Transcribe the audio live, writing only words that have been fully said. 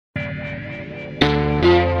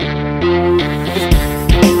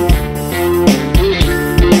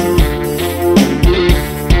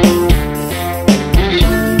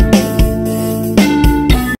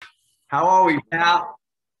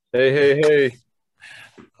Hey, hey, hey.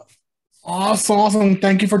 Awesome, awesome.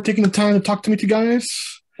 Thank you for taking the time to talk to me, guys.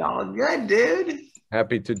 All good, dude.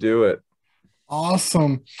 Happy to do it.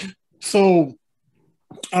 Awesome. So,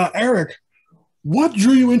 Eric, what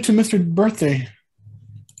drew you into Mr. Birthday?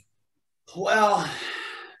 Well,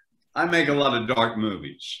 I make a lot of dark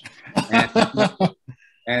movies. And,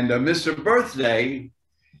 and Mr. Birthday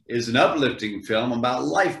is an uplifting film about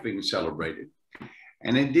life being celebrated.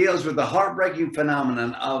 And it deals with the heartbreaking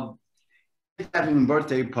phenomenon of having a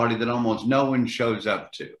birthday party that almost no one shows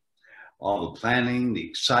up to. All the planning, the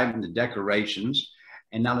excitement, the decorations,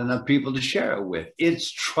 and not enough people to share it with.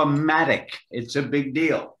 It's traumatic. It's a big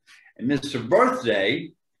deal. And Mr.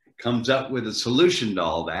 Birthday comes up with a solution to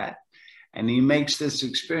all that. And he makes this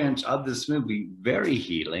experience of this movie very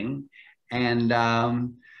healing. And I'll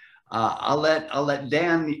let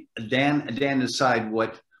Dan decide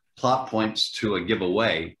what plot points to a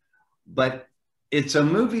giveaway. But it's a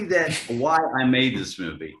movie that why I made this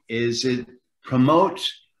movie is it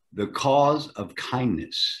promotes the cause of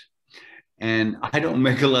kindness. And I don't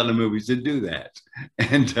make a lot of movies that do that.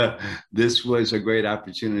 And this was a great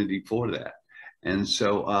opportunity for that. And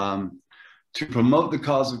so to promote the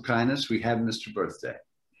cause of kindness, we have Mr. Birthday.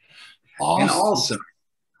 And Awesome. also,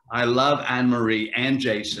 I love Anne Marie and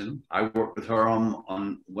Jason. I worked with her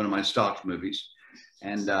on one of my stock movies.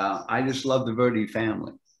 And I just love the Verdi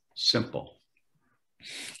family. Simple.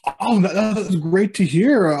 Oh, that's great to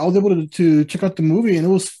hear. I was able to check out the movie, and it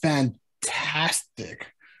was fantastic.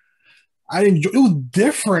 I enjoy. It was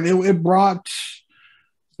different. It brought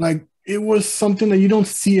it was something that you don't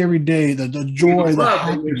see every day. The We joy, the love that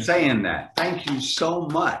you're happiness. saying that. Thank you so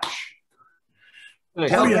much. Oh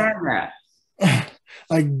Tell Thanks. yeah. Dan that.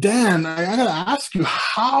 Like Dan, I gotta ask you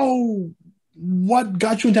what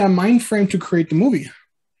got you into that mind frame to create the movie?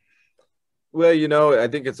 Well, I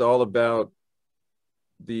think it's all about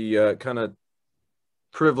the kind of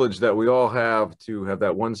privilege that we all have to have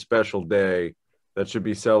that one special day that should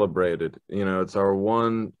be celebrated. It's our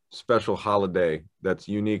one special holiday that's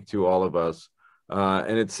unique to all of us.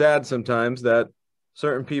 And it's sad sometimes that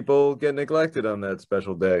certain people get neglected on that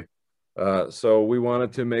special day. So we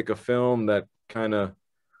wanted to make a film that kind of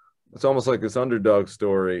it's almost like this underdog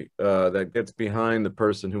story that gets behind the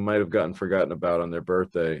person who might have gotten forgotten about on their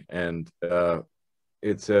birthday, and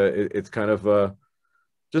it's kind of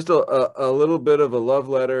just a little bit of a love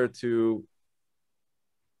letter to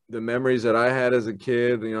the memories that I had as a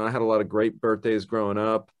kid. I had a lot of great birthdays growing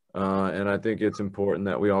up, and I think it's important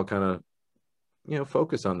that we all kind of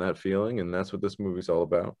focus on that feeling, and that's what this movie's all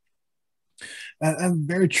about. I'm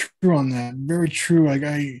very true on that. Very true.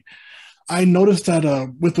 I noticed that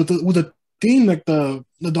with the theme, like the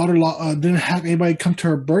daughter didn't have anybody come to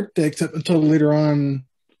her birthday except until later on.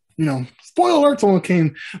 Spoiler alert, someone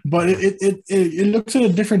came, but it looks at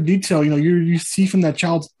a different detail. You see from that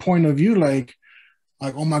child's point of view, like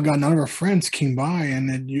oh my god, none of her friends came by, and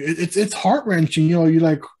it's heart wrenching. You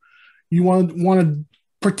want to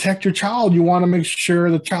protect your child. You want to make sure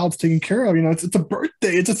the child's taken care of. It's a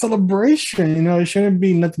birthday. It's a celebration. It shouldn't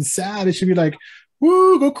be nothing sad. It should be like,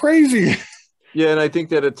 woo, go crazy. Yeah, and I think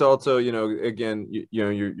that it's also, again,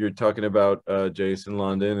 you're talking about Jason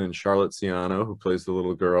London and Charlotte Siano, who plays the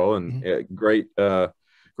little girl, and great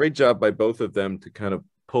job by both of them to kind of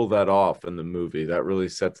pull that off in the movie. That really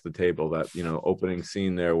sets the table. That opening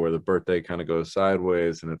scene there where the birthday kind of goes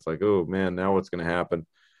sideways, and it's like, oh man, now what's going to happen?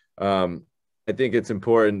 I think it's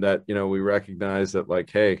important that we recognize that,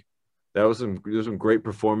 like, hey, there's some great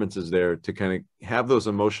performances there to kind of have those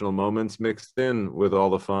emotional moments mixed in with all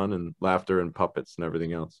the fun and laughter and puppets and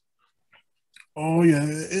everything else. Oh yeah,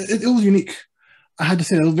 it was unique. I had to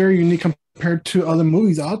say it was very unique compared to other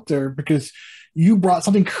movies out there because you brought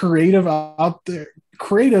something creative out there,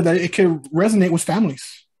 creative that it could resonate with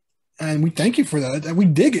families, and we thank you for that. And we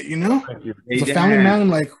dig it. Thank you. Hey, As a family Dan. man, I'm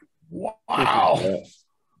like, Appreciate wow. that.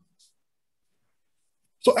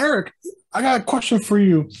 So Eric, I got a question for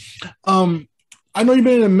you. Um, I know you've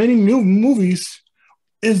been in many new movies.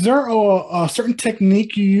 Is there a certain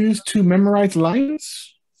technique you use to memorize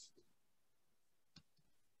lines?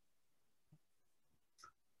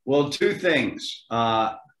 Well, two things: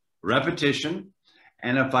 repetition,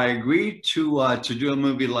 and if I agree to do a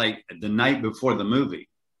movie like the night before the movie,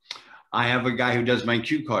 I have a guy who does my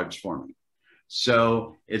cue cards for me.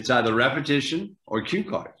 So it's either repetition or cue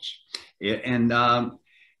cards. And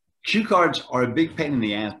cue cards are a big pain in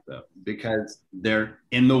the ass though, because they're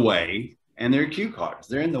in the way and they're cue cards.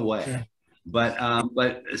 They're in the way. Yeah. But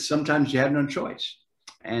sometimes you have no choice.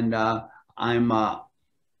 And I'm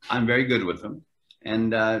very good with them.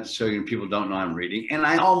 And so people don't know I'm reading. And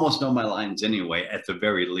I almost know my lines anyway. At the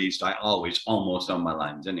very least, I always almost know my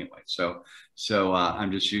lines anyway. So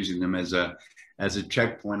I'm just using them as a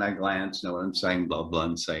checkpoint. I glance, know what I'm saying, blah, blah,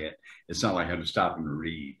 and say it. It's not like I have to stop and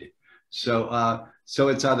read. So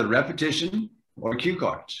it's either repetition or cue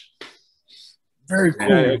cards. Very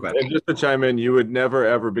cool. And just to chime in, you would never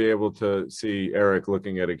ever be able to see Eric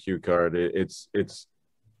looking at a cue card. It's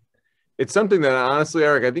something that honestly,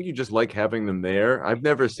 Eric, I think you just like having them there. I've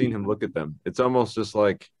never seen him look at them. It's almost just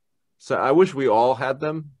like, so I wish we all had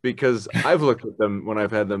them, because I've looked at them when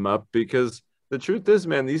I've had them up, because the truth is,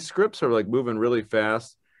 man, these scripts are like moving really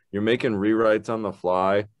fast. You're making rewrites on the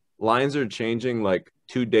fly. Lines are changing like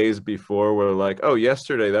 2 days before. We're like, oh,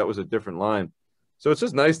 yesterday that was a different line. So it's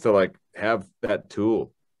just nice to like have that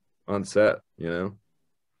tool on set, you know?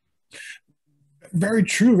 Very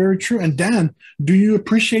true, very true. And Dan, do you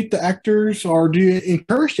appreciate the actors, or do you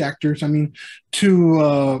encourage the actors, I mean,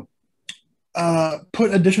 to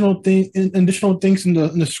put additional things in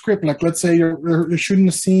the script? Like, let's say you're shooting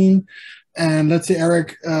a scene, and let's say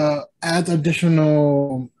Eric adds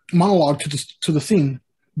additional monologue to the scene.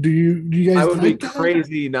 Do you guys? I would be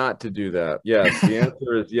crazy not to do that. Yes, the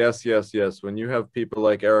answer is yes, yes, yes. When you have people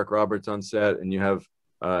like Eric Roberts on set, and you have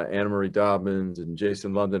Anna Marie Dobbins and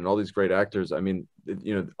Jason London and all these great actors, I mean,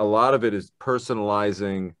 you know, a lot of it is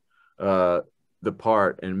personalizing the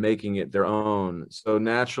part and making it their own. So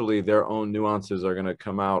naturally, their own nuances are going to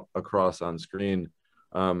come out across on screen.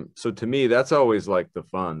 So to me, that's always like the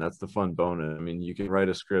fun. That's the fun bonus. I mean, you can write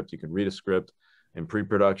a script, you can read a script in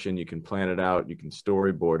pre-production, you can plan it out, you can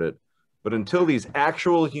storyboard it. But until these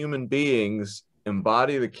actual human beings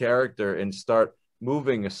embody the character and start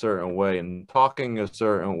moving a certain way and talking a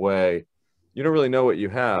certain way, you don't really know what you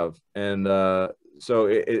have. And so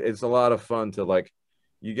it's a lot of fun to, like,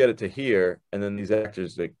 you get it to here, and then these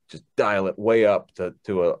actors, they just dial it way up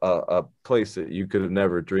to a place that you could have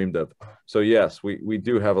never dreamed of. So yes, we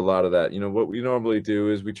do have a lot of that. You know, what we normally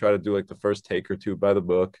do is we try to do like the first take or two by the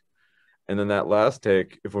book. And then that last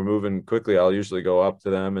take, if we're moving quickly, I'll usually go up to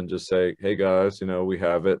them and just say, hey guys, you know, we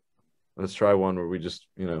have it. Let's try one where we just,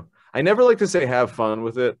 you know, I never like to say have fun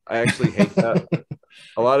with it. I actually hate that.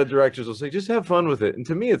 A lot of directors will say, just have fun with it. And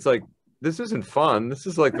to me, it's like, this isn't fun. This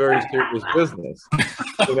is like very serious business.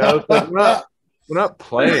 You know, it's like we're not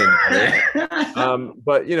playing. Right?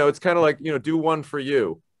 But, you know, it's kind of like, you know, do one for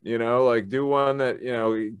you, you know, like do one that, you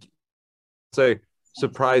know, say,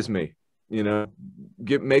 surprise me, you know,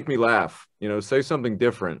 make me laugh, you know, say something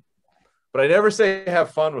different. But I never say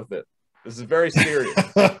have fun with it. This is very serious.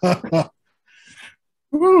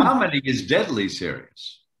 Comedy is deadly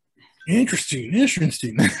serious.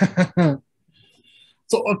 Interesting.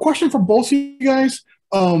 So a question for both of you guys.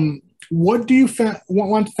 What do you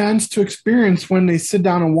want fans to experience when they sit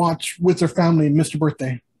down and watch with their family Mr.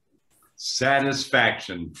 Birthday?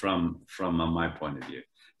 Satisfaction from my point of view.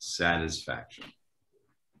 Satisfaction.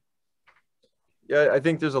 Yeah, I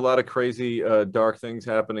think there's a lot of crazy, dark things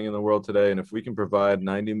happening in the world today. And if we can provide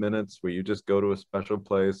 90 minutes where you just go to a special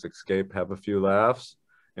place, escape, have a few laughs,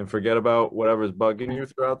 and forget about whatever's bugging you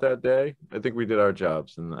throughout that day, I think we did our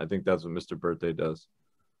jobs. And I think that's what Mr. Birthday does.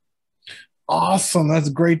 Awesome. That's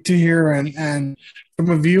great to hear. And from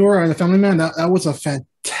a viewer and a family man, that was a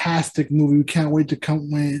fantastic movie. We can't wait to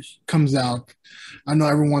when it comes out. I know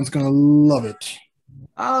everyone's going to love it.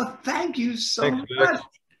 Oh, thank you so much.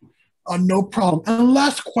 No problem. And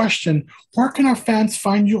last question, where can our fans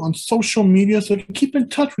find you on social media so they can keep in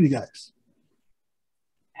touch with you guys?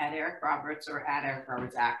 At Eric Roberts or at Eric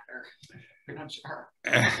Roberts Actor. I'm not sure.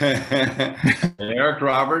 Eric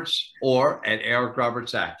Roberts or at Eric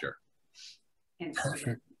Roberts Actor. Instagram,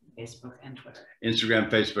 Perfect. Facebook, and Twitter. Instagram,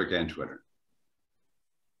 Facebook, and Twitter.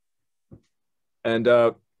 And,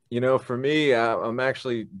 you know, for me, I'm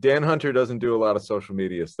actually, Dan Hunter doesn't do a lot of social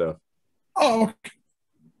media stuff. Oh, okay.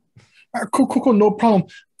 All right, cool. No problem.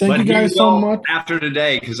 Thank you guys so much. After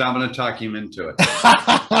today, because I'm going to talk him into it.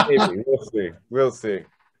 Maybe. We'll see.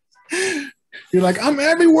 You're like, I'm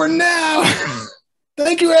everywhere now.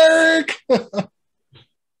 Thank you, Eric.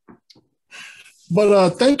 But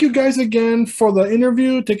thank you guys again for the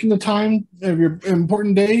interview, taking the time of your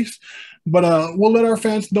important days. But we'll let our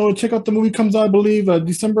fans know to check out the movie. Comes out, I believe,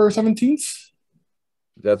 December 17th.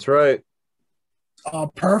 That's right.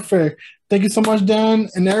 Perfect. Thank you so much, Dan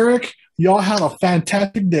and Eric. Y'all have a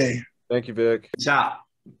fantastic day. Thank you, Vic. Ciao.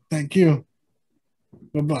 Thank you.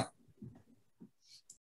 Bye-bye.